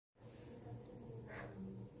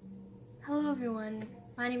Hello everyone,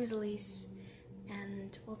 my name is Elise,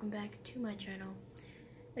 and welcome back to my channel.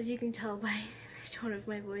 As you can tell by the tone of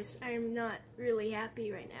my voice, I am not really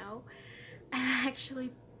happy right now. I'm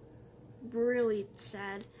actually really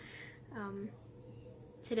sad.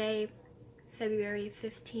 Today, February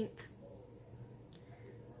 15th,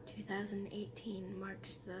 2018,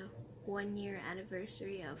 marks the 1-year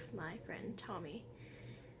anniversary of my friend Tommy,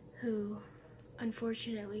 who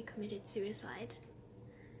unfortunately committed suicide.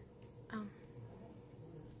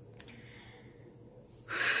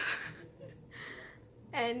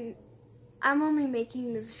 And I'm only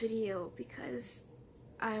making this video because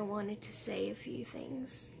I wanted to say a few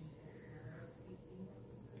things.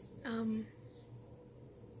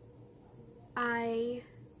 I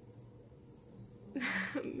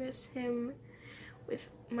miss him with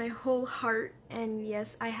my whole heart, and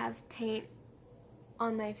yes, I have paint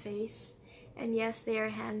on my face, and yes, they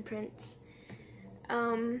are handprints.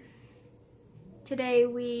 Today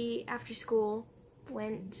we, after school,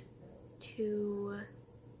 went to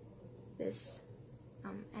this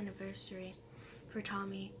anniversary for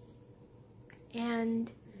Tommy,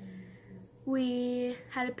 and we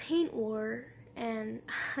had a paint war, and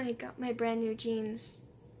I got my brand new jeans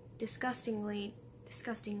disgustingly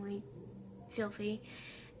filthy,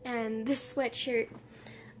 and this sweatshirt,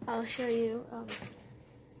 I'll show you,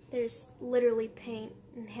 there's literally paint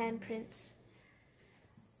and handprints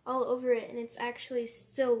all over it, and it's actually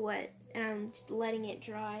still wet, and I'm just letting it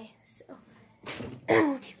dry, so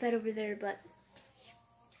I'll keep that over there. But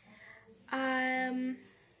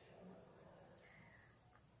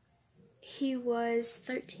he was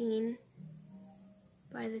 13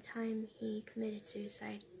 by the time he committed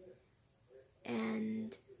suicide,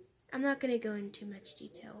 and I'm not gonna go into too much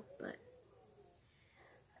detail, but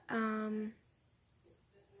I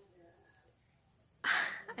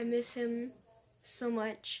miss him so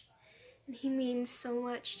much, and he means so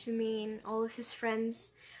much to me and all of his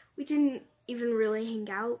friends. We didn't even really hang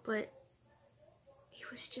out, but he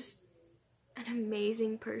was just an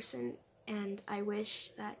amazing person, and I wish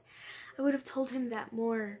that I would have told him that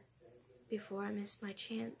more before I missed my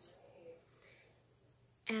chance.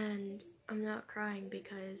 And I'm not crying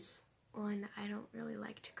because, one, I don't really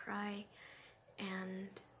like to cry, and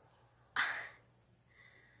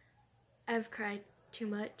I've cried too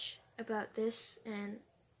much about this, and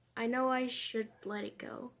I know I should let it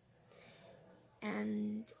go.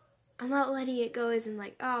 And I'm not letting it go as in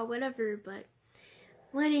like, oh, whatever, but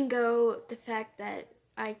letting go the fact that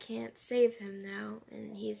I can't save him now,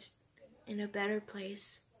 and he's in a better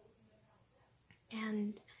place.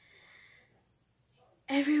 And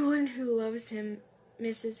everyone who loves him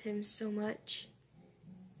misses him so much,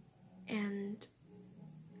 and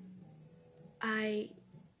I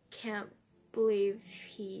can't believe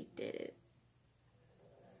he did it.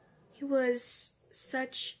 He was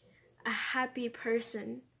such a happy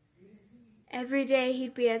person. Every day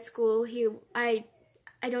he'd be at school, I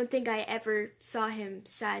don't think I ever saw him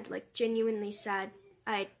sad, like genuinely sad.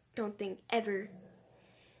 I don't think ever.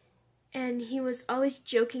 And he was always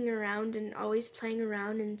joking around and always playing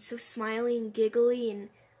around and so smiley and giggly and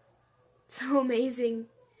so amazing.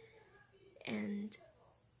 And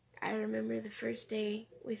I remember the first day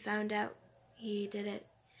we found out he did it.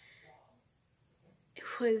 It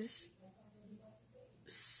was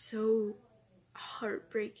so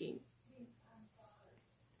heartbreaking.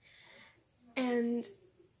 And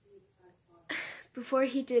before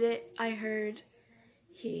he did it, I heard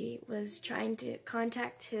he was trying to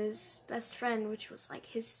contact his best friend, which was like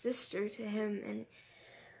his sister to him, and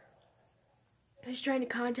he was trying to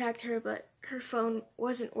contact her, but her phone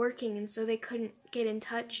wasn't working, and so they couldn't get in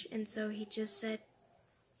touch, and so he just said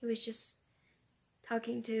he was just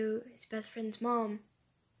talking to his best friend's mom,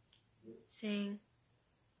 saying,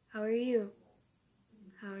 "How are you?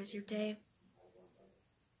 How was your day?"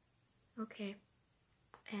 Okay.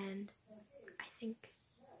 And I think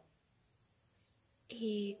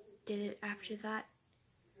he did it after that.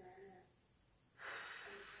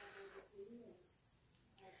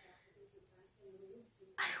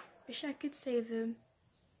 I wish I could save him.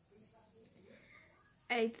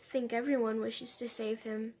 I think everyone wishes to save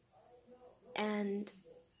him, and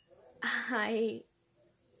I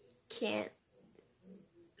can't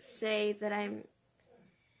say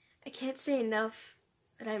enough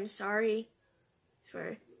that I'm sorry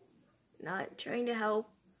for not trying to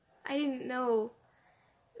help. I didn't know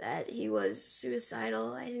that he was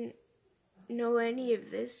suicidal. I didn't know any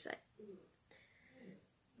of this.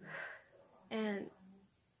 And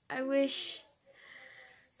I wish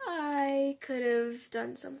I could have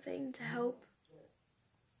done something to help.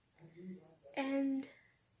 And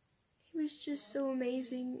he was just so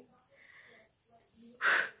amazing.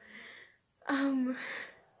 Um,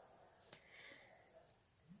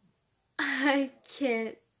 I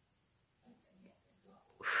can't.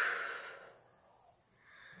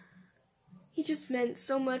 He just meant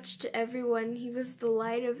so much to everyone. He was the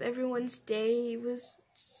light of everyone's day. He was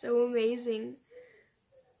so amazing.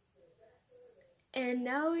 And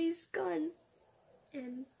now he's gone.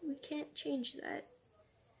 And we can't change that.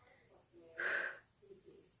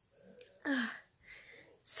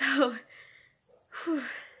 So,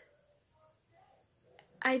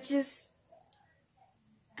 I'm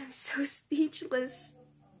so speechless.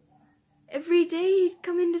 Every day he'd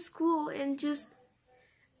come into school and just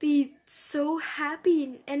be so happy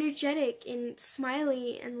and energetic and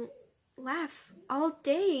smiley and laugh all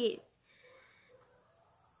day.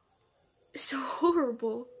 So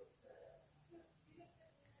horrible.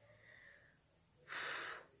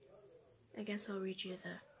 I guess I'll read you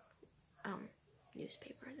the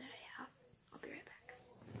newspaper that I have. I'll be right back.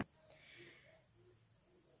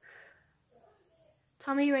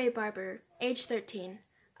 Tommy Ray Barber, age 13,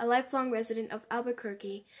 a lifelong resident of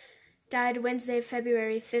Albuquerque, died Wednesday,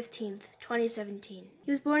 February 15th, 2017.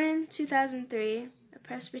 He was born in 2003 at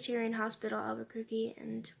Presbyterian Hospital, Albuquerque,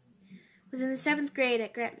 and was in the 7th grade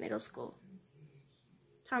at Grant Middle School.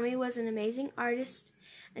 Tommy was an amazing artist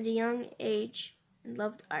at a young age and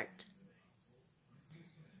loved art.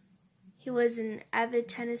 He was an avid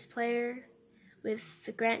tennis player with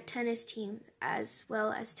the Grant tennis team, as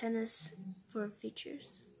well as tennis for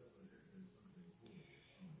futures.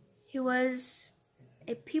 He was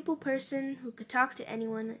a people person who could talk to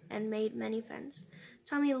anyone and made many friends.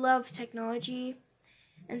 Tommy loved technology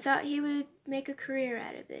and thought he would make a career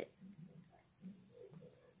out of it.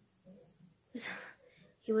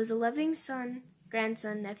 He was a loving son,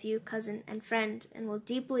 grandson, nephew, cousin, and friend, and will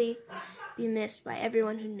deeply be missed by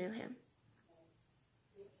everyone who knew him.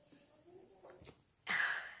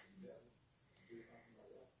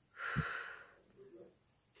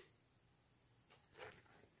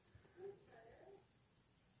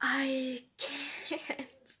 I can't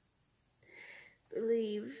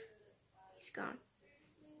believe he's gone.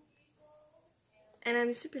 And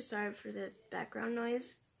I'm super sorry for the background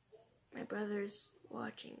noise. My brother's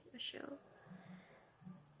watching a show.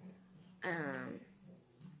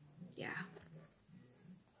 Yeah.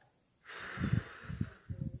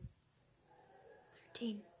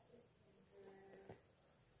 13.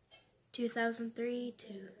 2003 to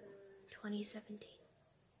 2017.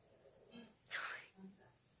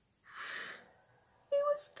 He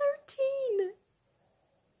was 13.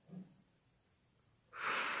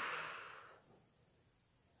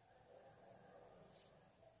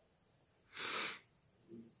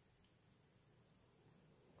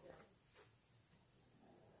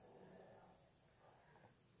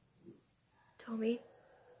 Tommy,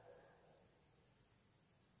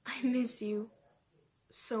 I miss you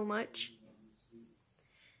so much,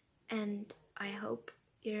 and I hope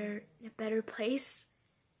you're in a better place,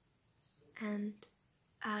 and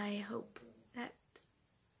I hope that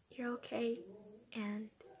you're okay, and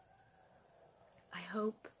I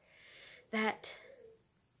hope that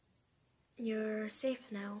you're safe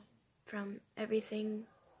now from everything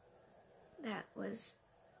that was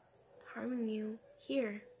harming you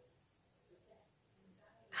here.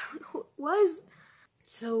 I don't know what it was.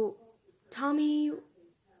 So, Tommy,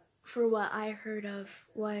 for what I heard of,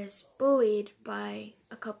 was bullied by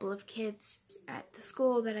a couple of kids at the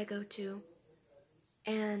school that I go to,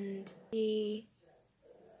 and he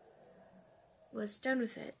was done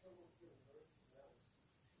with it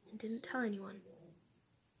and didn't tell anyone.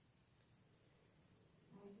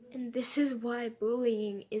 And this is why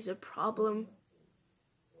bullying is a problem.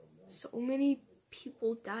 So many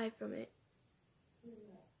people die from it.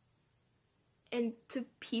 And to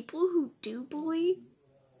people who do bully,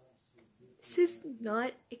 this is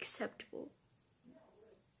not acceptable.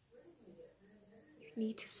 You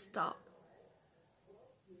need to stop.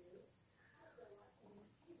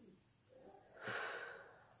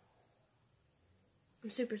 I'm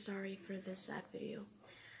super sorry for this sad video.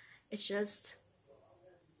 It's just,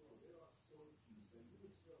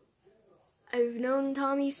 I've known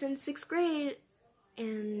Tommy since 6th grade,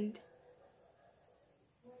 and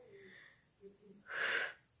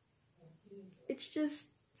it's just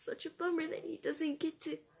such a bummer that he doesn't get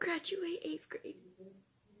to graduate 8th grade.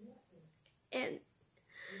 And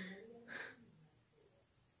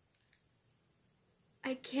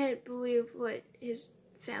I can't believe what his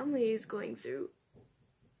family is going through.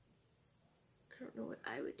 I don't know what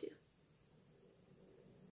I would do.